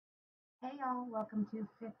Hey y'all, welcome to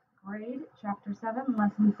 5th grade, chapter 7,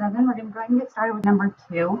 lesson 7. We're going to go ahead and get started with number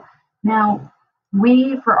 2. Now,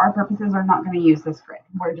 we, for our purposes, are not going to use this grid.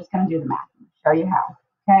 We're just going to do the math and show you how,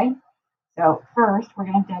 okay? So first, we're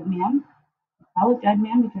going to dead man. I call it dead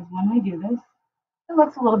man because when we do this, it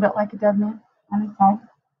looks a little bit like a dead man on its side,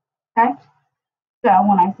 okay? So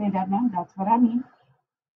when I say dead man, that's what I mean.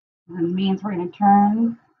 It means we're going to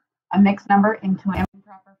turn a mixed number into an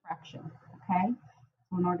improper fraction, okay?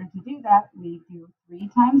 So in order to do that, we do 3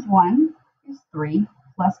 times 1 is 3,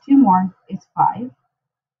 plus 2 more is 5,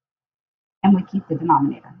 and we keep the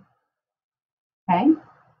denominator, okay?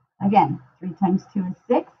 Again, 3 times 2 is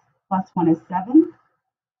 6, plus 1 is 7,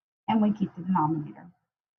 and we keep the denominator,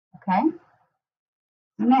 okay?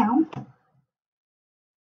 So now,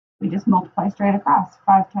 we just multiply straight across.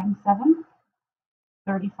 5 times 7,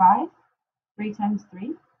 35. 3 times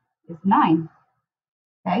 3 is 9.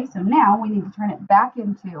 Okay, so now we need to turn it back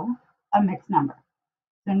into a mixed number.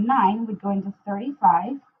 So 9 would go into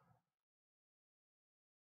 35,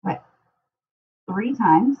 but 3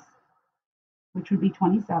 times, which would be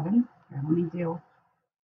 27. Here, let me do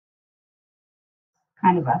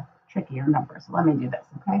kind of a trickier number. So let me do this,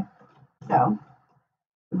 okay? So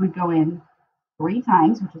it would go in 3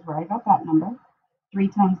 times, which is where I got that number. 3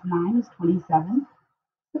 times 9 is 27.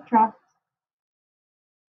 Subtract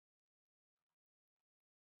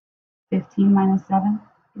 15 minus 7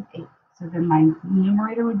 is 8. So then my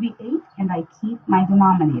numerator would be 8, and I keep my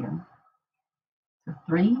denominator. So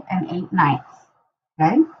 3 and 8/9.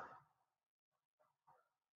 Okay?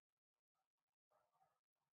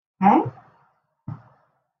 Okay?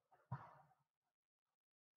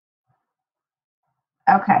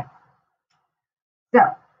 Okay. So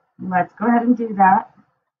let's go ahead and do that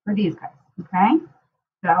for these guys. Okay?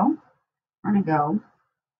 So we're going to go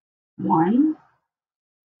 1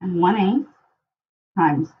 and 1/8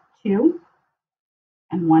 times 2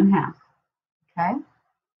 and 1/2. Okay?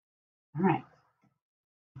 All right.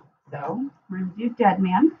 So we're going to do dead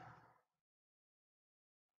man.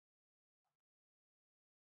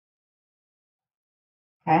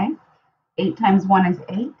 Okay? 8 times 1 is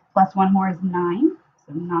 8, plus 1 more is 9.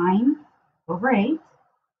 So 9 over 8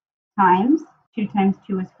 times 2 times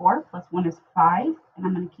 2 is 4, plus 1 is 5, and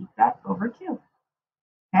I'm going to keep that over 2.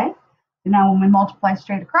 Okay? So now when we multiply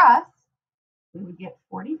straight across, we would get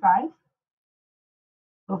 45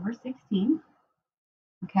 over 16.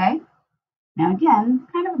 Okay? Now again,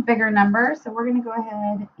 kind of a bigger number, so we're going to go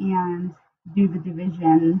ahead and do the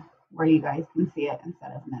division where you guys can see it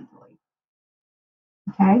instead of mentally.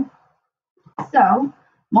 Okay? So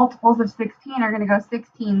multiples of 16 are going to go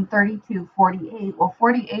 16, 32, 48. Well,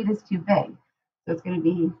 48 is too big. So it's going to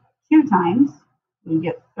be 2 times. We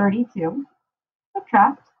get 32.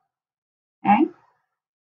 Subtract. Okay?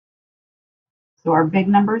 So our big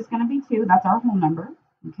number is going to be 2. That's our whole number.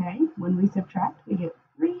 Okay? When we subtract, we get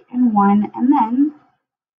 3 and 1, and then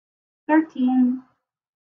 13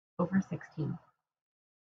 over 16.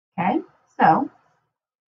 Okay? So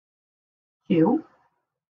 2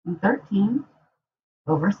 and 13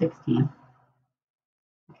 over 16.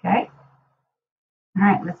 Okay? All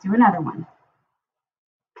right, let's do another one.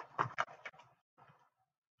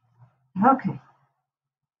 Okay.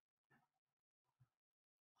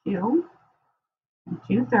 2 and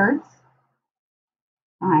 2/3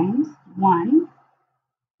 times 1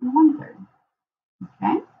 and 1/3.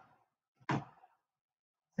 Okay?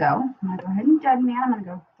 So I'm going to go ahead and dead man. I'm going to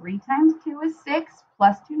go 3 times 2 is 6,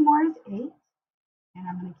 plus 2 more is 8. And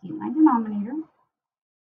I'm going to keep my denominator.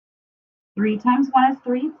 3 times 1 is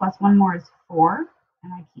 3, plus 1 more is 4.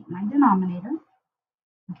 And I keep my denominator.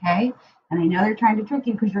 Okay? And I know they're trying to trick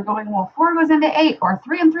you because you're going, well, 4 goes into 8, or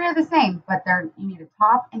 3 and 3 are the same. But you need a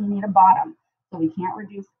top and you need a bottom. So we can't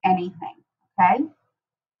reduce anything. Okay?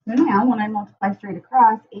 So now when I multiply straight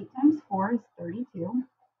across, 8 times 4 is 32.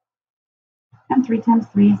 And 3 times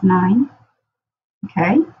 3 is 9.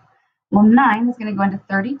 Okay? Well, 9 is going to go into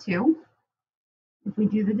 32. If we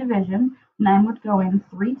do the division, 9 would go in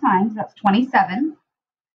 3 times. That's 27.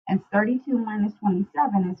 And 32 minus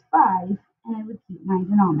 27 is 5. And I would keep my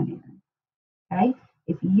denominator. Okay?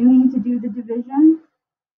 If you need to do the division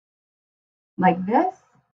like this,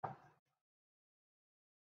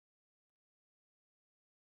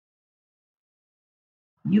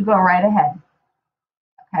 you go right ahead.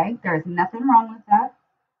 Okay? There's nothing wrong with that.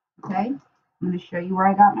 Okay? I'm going to show you where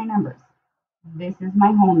I got my numbers. This is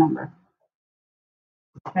my whole number.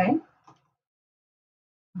 Okay?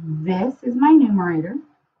 This is my numerator.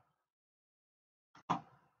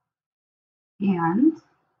 And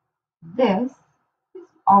this is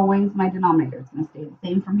always my denominator. It's going to stay the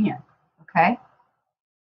same from here. Okay?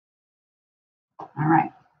 All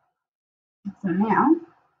right. now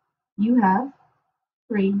you have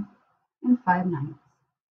 3 5/9.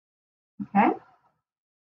 Okay?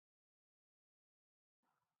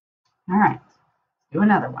 All right. Let's do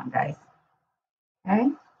another one, guys. Okay?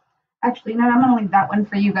 Actually, no, I'm going to leave that one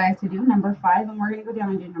for you guys to do, number 5, and we're going to go down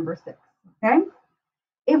and do number 6. Okay?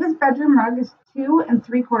 Ava's bedroom rug is 2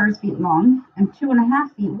 3/4 feet long and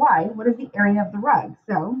 2.5 feet wide. What is the area of the rug?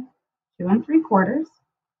 So 2 3/4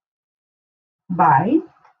 by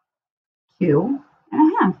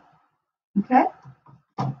 2.5. Okay?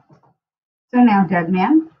 So now, dead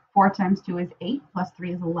man, 4 times 2 is 8, plus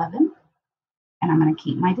 3 is 11. And I'm going to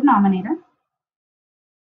keep my denominator.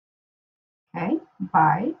 Okay?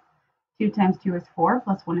 By 2 times 2 is 4,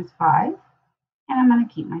 plus 1 is 5. And I'm going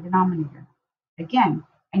to keep my denominator. Again,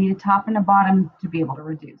 I need a top and a bottom to be able to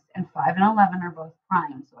reduce. And 5 and 11 are both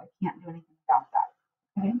prime, so I can't do anything about that.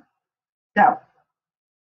 Okay? So,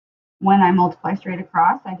 when I multiply straight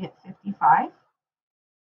across, I get 55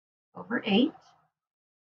 over 8.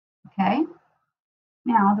 Okay?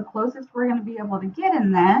 Now, the closest we're going to be able to get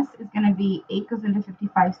in this is going to be 8 goes into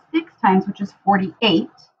 55 6 times, which is 48.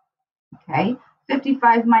 Okay?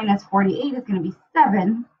 55 minus 48 is going to be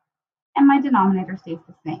 7, and my denominator stays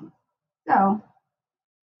the same. So,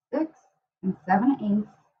 6 7/8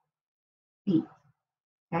 feet.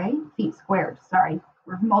 Okay? Feet squared. Sorry.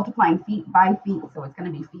 We're multiplying feet by feet, so it's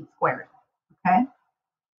going to be feet squared. Okay?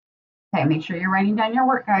 Okay, make sure you're writing down your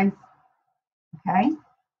work, guys. Okay?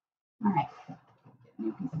 All right. Get a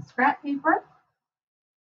new piece of scrap paper.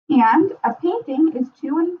 And a painting is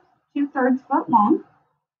 2 2/3 foot long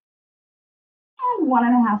and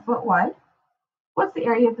 1.5 foot wide. What's the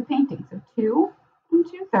area of the painting? So 2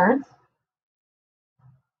 2/3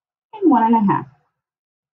 and 1.5.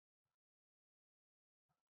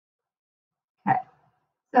 Okay.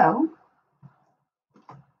 So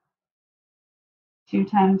 3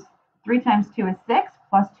 times 2 is 6,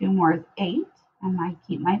 plus 2 more is 8, and I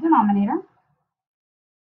keep my denominator.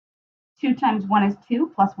 2 times 1 is 2,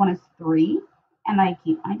 plus 1 is 3, and I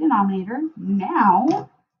keep my denominator. Now,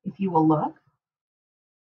 if you will look,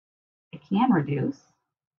 I can reduce.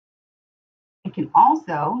 I can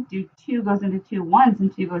also do 2 goes into 2 once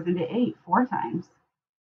and 2 goes into 8 4 times.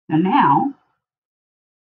 So now,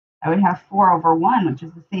 I would have 4 over 1, which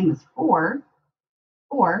is the same as 4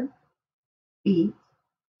 feet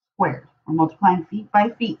squared. We're multiplying feet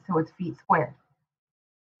by feet, so it's feet squared.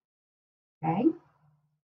 Okay?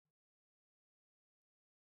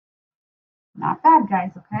 Not bad,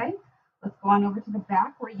 guys, okay? Let's go on over to the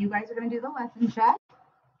back where you guys are going to do the lesson check,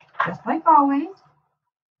 just like always.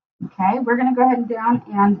 Okay, we're going to go ahead and down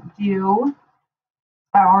and do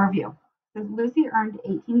our review. So Lucy earned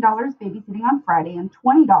 $18 babysitting on Friday and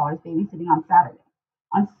 $20 babysitting on Saturday.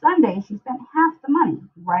 On Sunday, she spent half the money.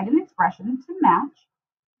 Write an expression to match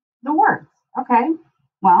the words. Okay,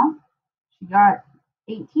 well, she got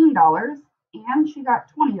 $18 and she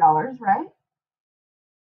got $20, right?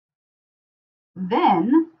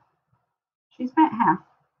 Then she spent half.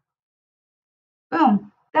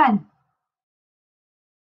 Boom, done.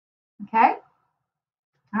 Okay?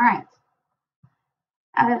 All right.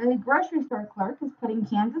 A grocery store clerk is putting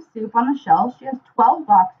cans of soup on the shelves. She has 12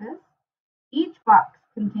 boxes. Each box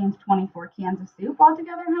contains 24 cans of soup.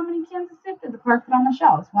 Altogether, how many cans of soup did the clerk put on the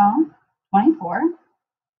shelves? Well, 24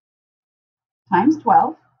 times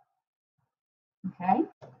 12. Okay.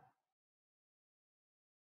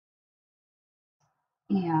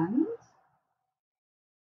 And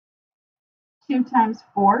 2 times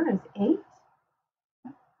 4 is 8.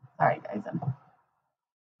 Sorry, guys. There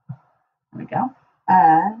we go.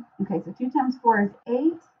 Okay, so 2 times 4 is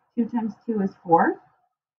 8. 2 times 2 is 4.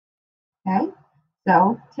 Okay.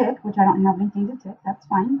 So tick, which I don't have anything to tick. That's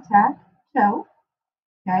fine. Tack, toe.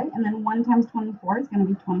 Okay. And then 1 times 24 is going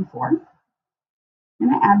to be 24. I'm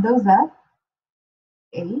going to add those up.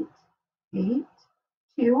 8, 8,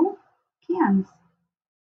 2 cans.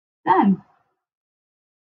 Done.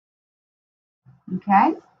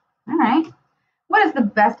 Okay. All right. What is the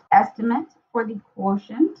best estimate for the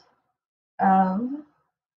quotient of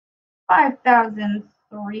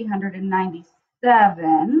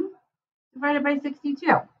 5,397 divided by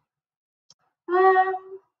 62?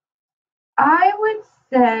 I would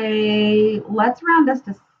say let's round this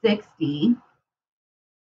to 60.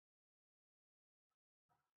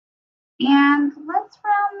 And let's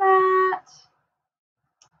round that,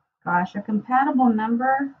 gosh, a compatible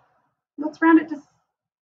number. Let's round it to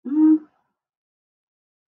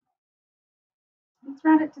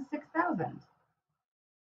 6,000.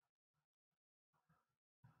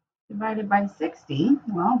 Divided by 60,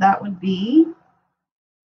 well, that would be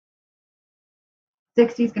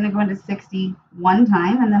 60 is going to go into 60 one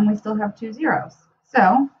time, and then we still have 2 zeros.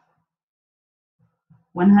 So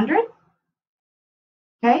 100,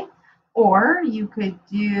 okay? Or you could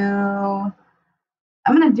do,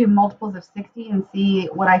 I'm going to do multiples of 60 and see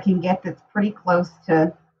what I can get that's pretty close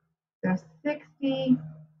to, so 60,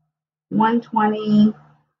 120,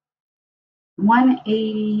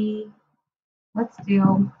 180, let's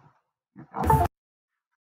do,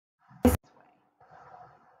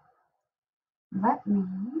 let me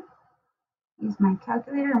use my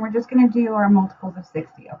calculator, and we're just going to do our multiples of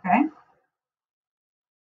 60, okay?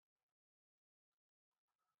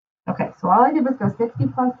 Okay, so all I did was go 60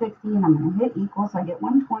 plus 60, and I'm going to hit equal, so I get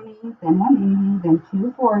 120, then 180, then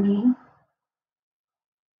 240,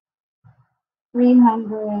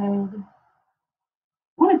 300.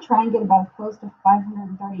 I want to try and get about as close to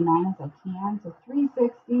 539 as I can, so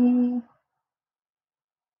 360,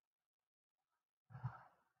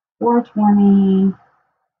 420,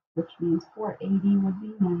 which means 480 would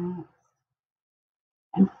be next,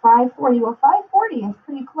 and 540. Well, 540 is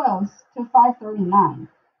pretty close to 539.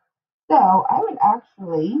 So I would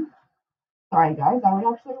actually, sorry guys, I would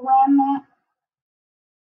actually run that.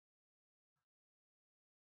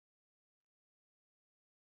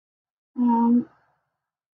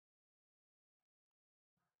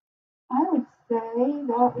 I would say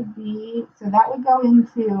that would be, so that would go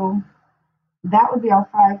into, that would be our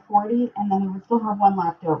 540, and then we would still have one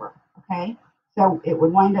left over, okay? So it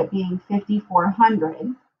would wind up being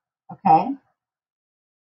 5,400, okay?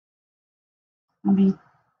 Let me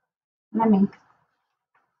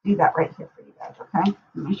do that right here for you guys, okay?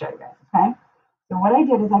 Let me show you guys, okay? So what I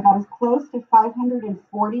did is I got as close to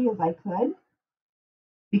 540 as I could,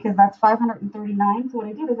 because that's 539. So what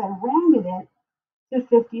I did is I rounded it to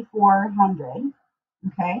 5,400,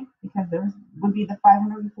 okay? Because there would be the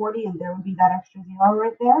 540 and there would be that extra zero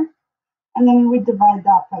right there. And then we would divide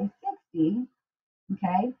that by 60,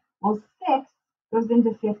 okay? Well, 6 goes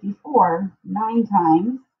into 54 9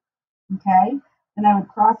 times, okay? Then I would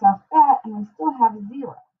cross off that and we still have a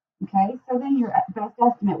 0, okay? So then your best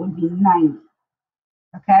estimate would be 90,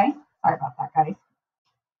 okay? Sorry about that, guys.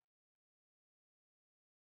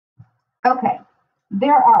 Okay,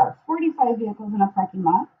 there are 45 vehicles in a parking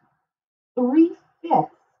lot.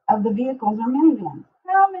 3/5 of the vehicles are minivans.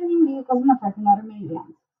 How many vehicles in a parking lot are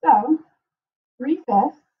minivans? So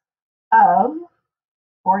 3/5 of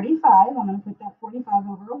 45, I'm going to put that 45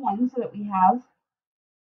 over a 1 so that we have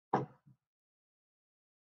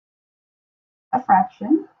a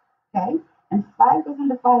fraction, okay? And 5 goes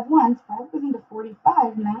into 5 once, 5 goes into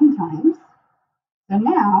 45 9 times. So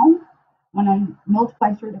now, when I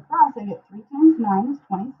multiply straight across, I get 3 times 9 is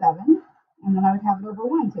 27, and then I would have it over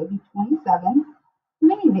 1, so it would be 27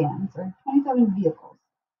 minivans, or 27 vehicles.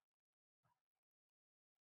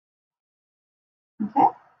 Okay?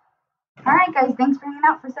 All right, guys, thanks for hanging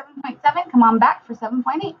out for 7.7. Come on back for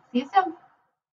 7.8. See you soon.